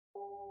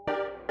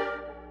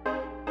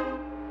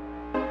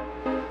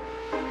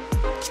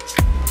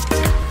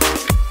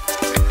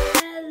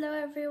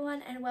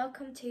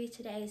welcome to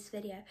today's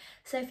video.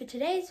 So for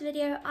today's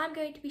video, I'm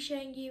going to be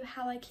showing you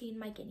how I clean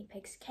my guinea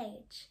pig's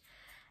cage.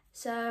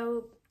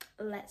 So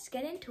let's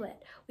get into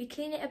it. We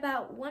clean it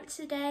about once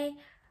a day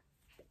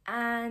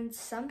and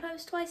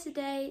sometimes twice a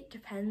day,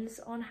 depends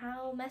on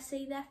how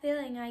messy they're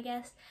feeling, I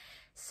guess.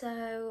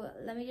 So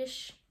let me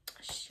just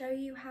show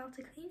you how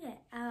to clean it.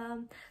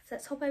 So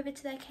let's hop over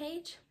to their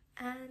cage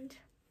and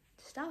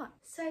start.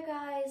 So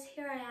guys,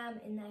 here I am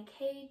in their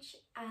cage,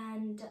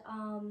 and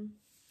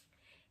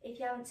if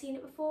you haven't seen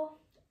it before,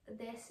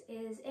 this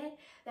is it.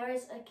 There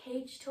is a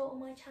cage tour on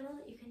my channel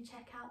that you can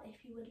check out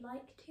if you would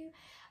like to.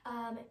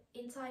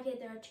 Inside here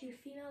there are two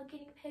female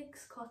guinea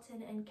pigs,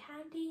 Cotton and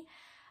Candy.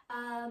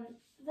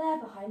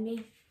 They're behind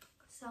me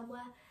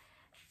somewhere.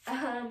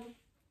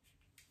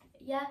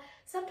 Yeah,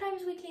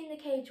 sometimes we clean the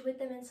cage with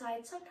them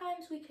inside,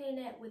 sometimes we clean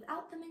it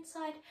without them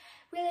inside.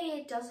 Really,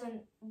 it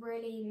doesn't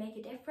really make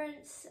a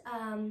difference.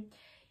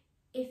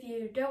 If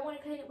you don't want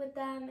to clean it with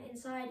them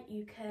inside,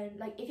 you can,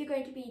 like, if you're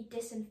going to be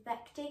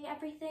disinfecting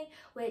everything,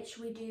 which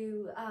we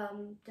do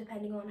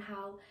depending on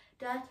how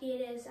dirty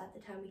it is at the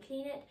time we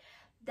clean it,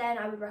 then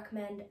I would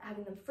recommend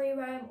having them free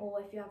roam, or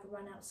if you have a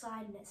run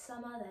outside and it's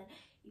summer, then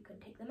you can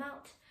take them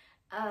out,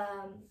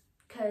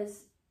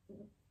 because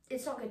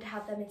it's not good to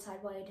have them inside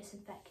while you're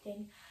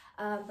disinfecting.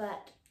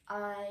 But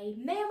I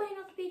may or may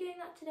not be doing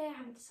that today. I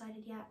haven't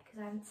decided yet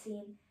because I haven't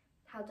seen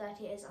how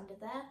dirty it is under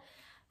there.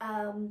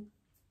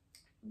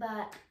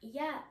 But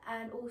yeah,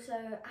 and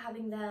also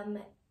having them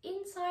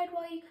inside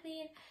while you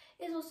clean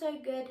is also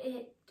good.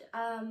 It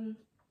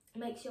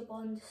makes your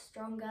bond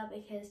stronger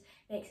because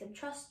it makes them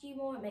trust you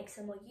more, it makes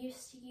them more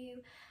used to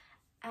you.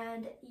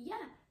 And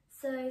yeah,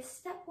 so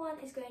step one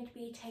is going to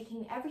be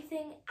taking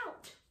everything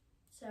out.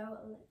 So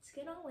let's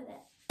get on with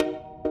it.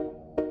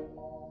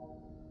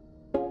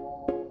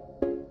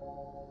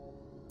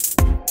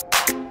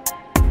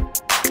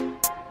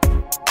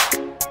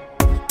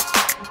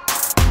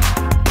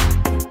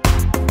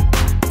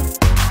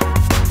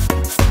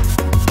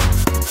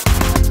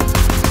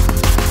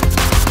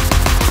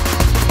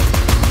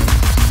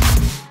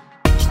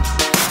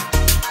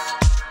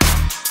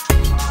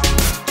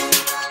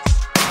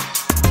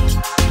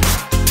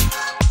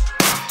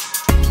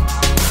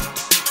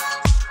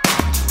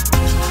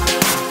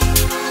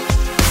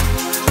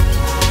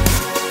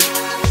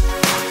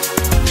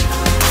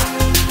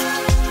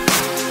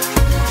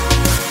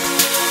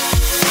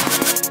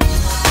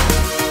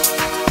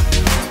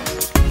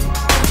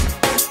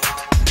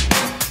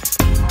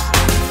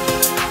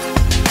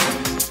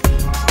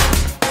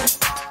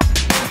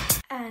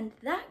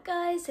 That,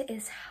 guys,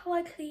 is how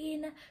I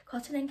clean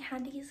Cotton and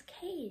Candy's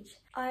cage.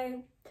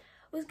 I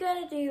was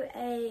going to do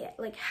a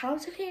how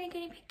to clean a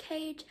guinea pig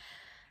cage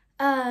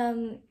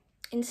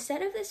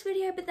instead of this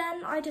video, but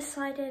then I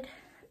decided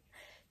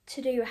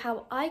to do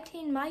how I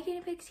clean my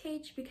guinea pig's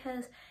cage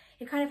because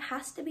it kind of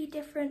has to be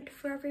different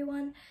for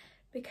everyone,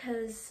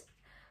 because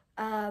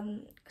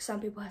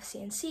some people have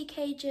CNC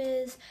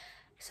cages,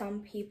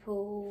 some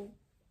people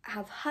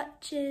have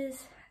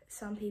hutches,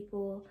 some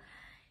people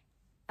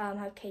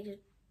have cages.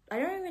 I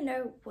don't even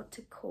know what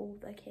to call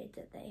the cage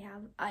that they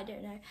have. I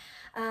don't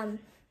know.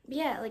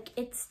 Yeah,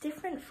 it's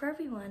different for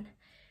everyone.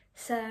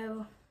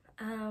 So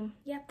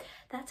yeah,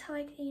 that's how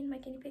I clean my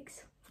guinea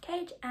pig's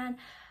cage, and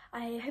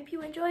I hope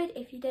you enjoyed.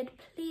 If you did,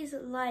 please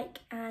like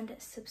and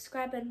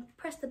subscribe and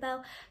press the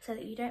bell so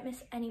that you don't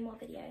miss any more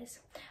videos.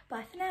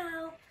 Bye for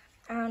now.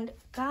 And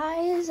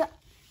guys,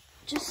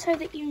 just so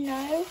that you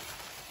know,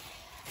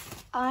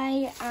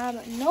 I am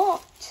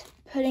not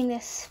putting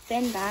this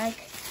bin bag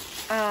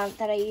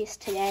that I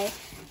used today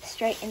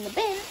straight in the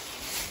bin,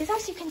 because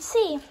as you can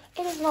see,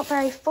 it is not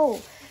very full.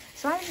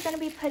 So I'm just going to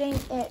be putting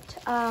it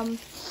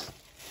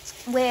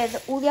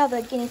with all the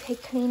other guinea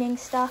pig cleaning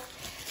stuff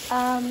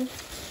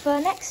for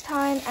next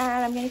time,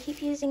 and I'm going to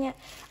keep using it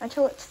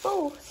until it's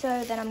full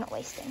so that I'm not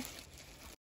wasting.